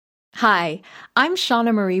Hi, I'm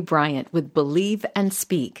Shauna Marie Bryant with Believe and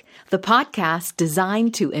Speak, the podcast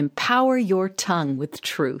designed to empower your tongue with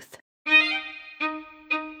truth.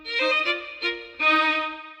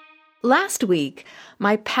 Last week,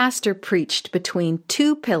 my pastor preached between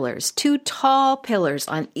two tall pillars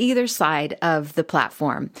on either side of the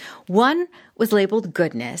platform. One was labeled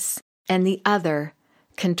goodness, and the other,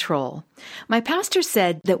 control. My pastor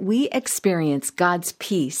said that we experience God's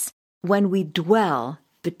peace when we dwell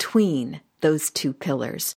between those two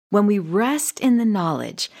pillars, when we rest in the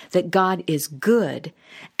knowledge that God is good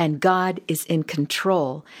and God is in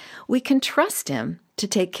control. We can trust Him to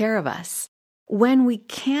take care of us. When we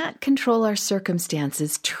can't control our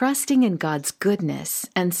circumstances, trusting in God's goodness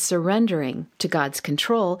and surrendering to God's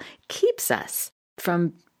control keeps us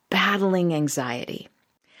from battling anxiety.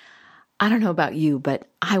 I don't know about you, but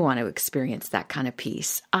I want to experience that kind of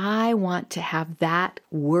peace. I want to have that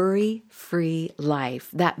worry-free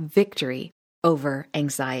life, that victory over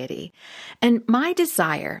anxiety. And my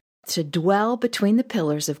desire to dwell between the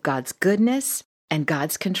pillars of God's goodness and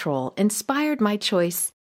God's control inspired my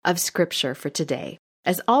choice of scripture for today.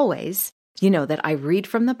 As always, you know that I read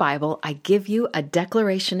from the Bible, I give you a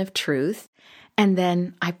declaration of truth, and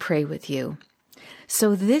then I pray with you.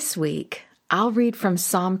 So this week, I'll read from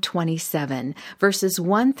Psalm 27, verses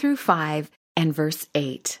 1 through 5 and verse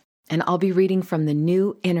 8, and I'll be reading from the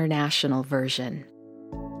New International Version.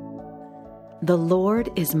 The Lord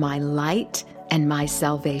is my light and my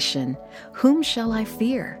salvation. Whom shall I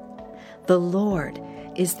fear? The Lord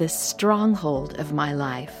is the stronghold of my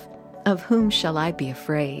life. Of whom shall I be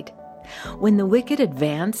afraid? When the wicked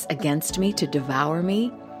advance against me to devour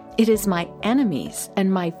me, it is my enemies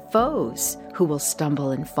and my foes who will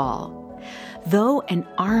stumble and fall. Though an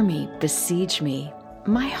army besiege me,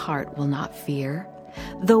 my heart will not fear.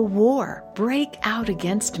 Though war break out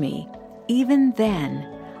against me, even then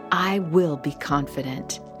I will be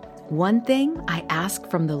confident. One thing I ask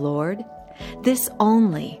from the Lord, this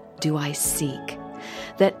only do I seek,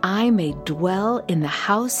 that I may dwell in the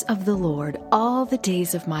house of the Lord all the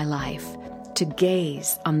days of my life, to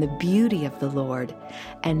gaze on the beauty of the Lord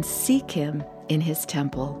and seek Him in His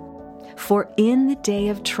temple. For in the day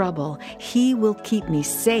of trouble, He will keep me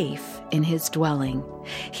safe in His dwelling.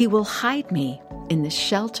 He will hide me in the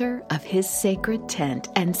shelter of His sacred tent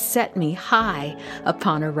and set me high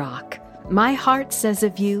upon a rock. My heart says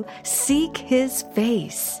of you, seek His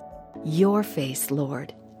face. Your face,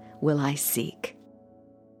 Lord, will I seek.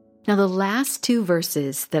 Now, the last two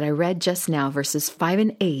verses that I read just now, verses 5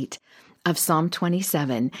 and 8, of Psalm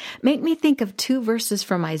 27 make me think of two verses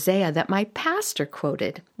from Isaiah that my pastor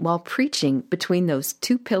quoted while preaching between those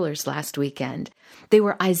two pillars last weekend. They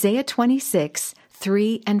were Isaiah 26,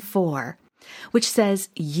 3 and 4, which says,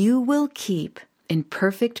 "You will keep in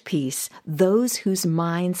perfect peace those whose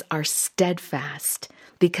minds are steadfast,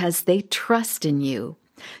 because they trust in you.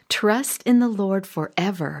 Trust in the Lord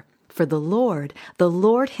forever, for the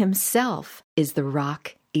Lord Himself is the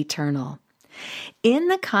rock eternal." In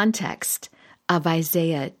the context of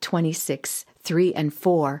Isaiah 26, 3 and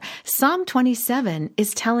 4, Psalm 27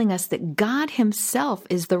 is telling us that God Himself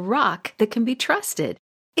is the rock that can be trusted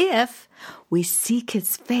if we seek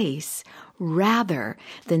His face rather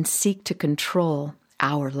than seek to control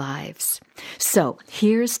our lives. So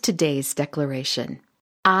here's today's declaration.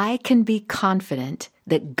 I can be confident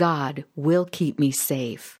that God will keep me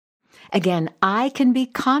safe. Again, I can be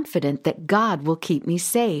confident that God will keep me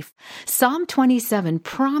safe. Psalm 27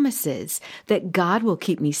 promises that God will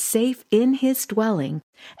keep me safe in His dwelling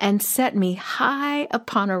and set me high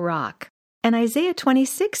upon a rock. And Isaiah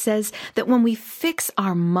 26 says that when we fix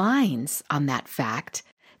our minds on that fact,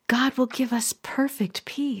 God will give us perfect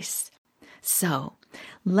peace. So,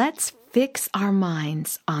 let's fix our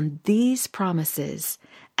minds on these promises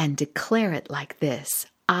and declare it like this.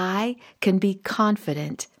 I can be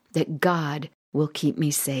confident that God will keep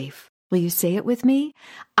me safe. Will you say it with me?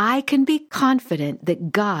 I can be confident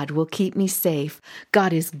that God will keep me safe.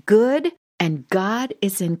 God is good and God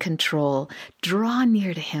is in control. Draw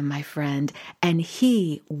near to Him, my friend, and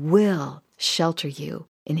He will shelter you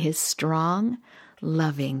in His strong,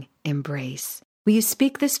 loving embrace. Will you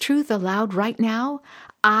speak this truth aloud right now?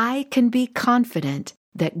 I can be confident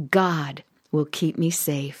that God will keep me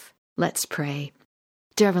safe. Let's pray.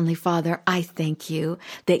 Dear Heavenly Father, I thank You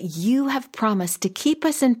that You have promised to keep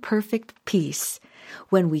us in perfect peace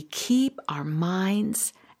when we keep our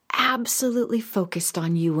minds absolutely focused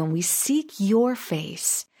on You, when we seek Your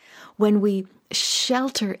face, when we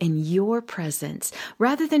shelter in Your presence,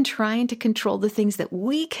 rather than trying to control the things that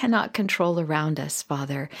we cannot control around us,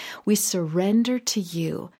 Father. We surrender to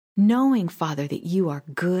You knowing, Father, that you are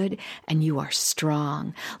good and you are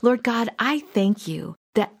strong. Lord God, I thank you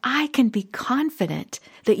that I can be confident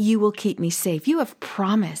that you will keep me safe. You have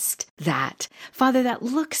promised that. Father, that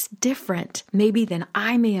looks different maybe than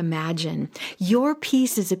I may imagine. Your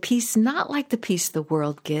peace is a peace not like the peace the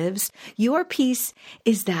world gives. Your peace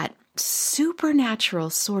is that supernatural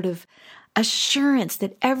sort of assurance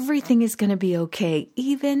that everything is going to be okay,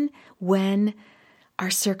 even when our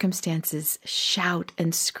circumstances shout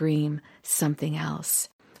and scream something else.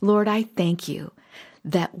 Lord, I thank you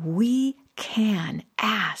that we can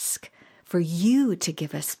ask for you to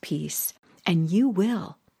give us peace, and you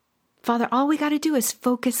will. Father, all we got to do is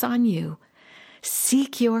focus on you.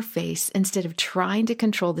 Seek your face instead of trying to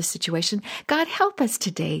control the situation. God, help us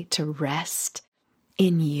today to rest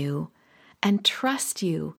in you and trust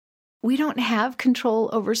you. We don't have control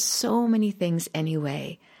over so many things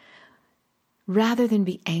anyway. Rather than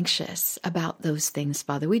be anxious about those things,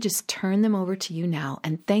 Father, we just turn them over to you now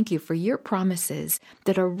and thank you for your promises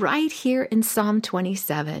that are right here in Psalm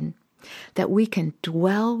 27, that we can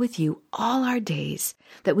dwell with you all our days,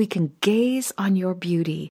 that we can gaze on your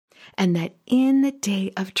beauty, and that in the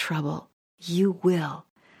day of trouble, you will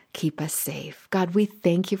keep us safe. God, we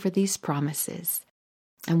thank you for these promises,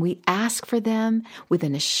 and we ask for them with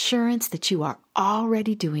an assurance that you are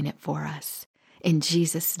already doing it for us. In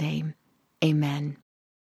Jesus' name. Amen.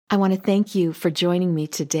 I want to thank you for joining me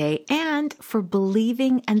today and for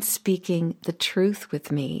believing and speaking the truth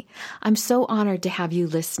with me. I'm so honored to have you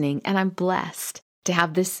listening, and I'm blessed to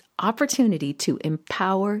have this opportunity to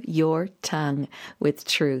empower your tongue with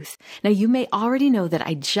truth. Now, you may already know that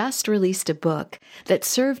I just released a book that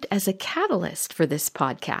served as a catalyst for this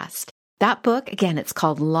podcast. That book, again, it's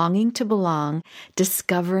called Longing to Belong,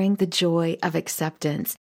 Discovering the Joy of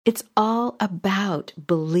Acceptance. It's all about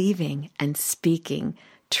believing and speaking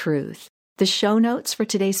truth. The show notes for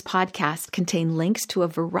today's podcast contain links to a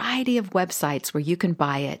variety of websites where you can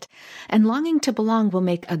buy it. And Longing to Belong will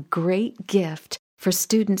make a great gift for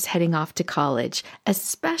students heading off to college,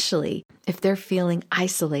 especially if they're feeling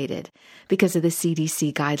isolated because of the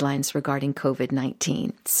CDC guidelines regarding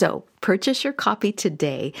COVID-19. So purchase your copy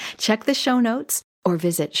today. Check the show notes or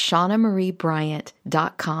visit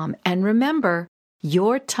ShaunaMarieBryant.com. And remember,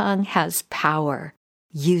 your tongue has power.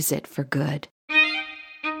 Use it for good.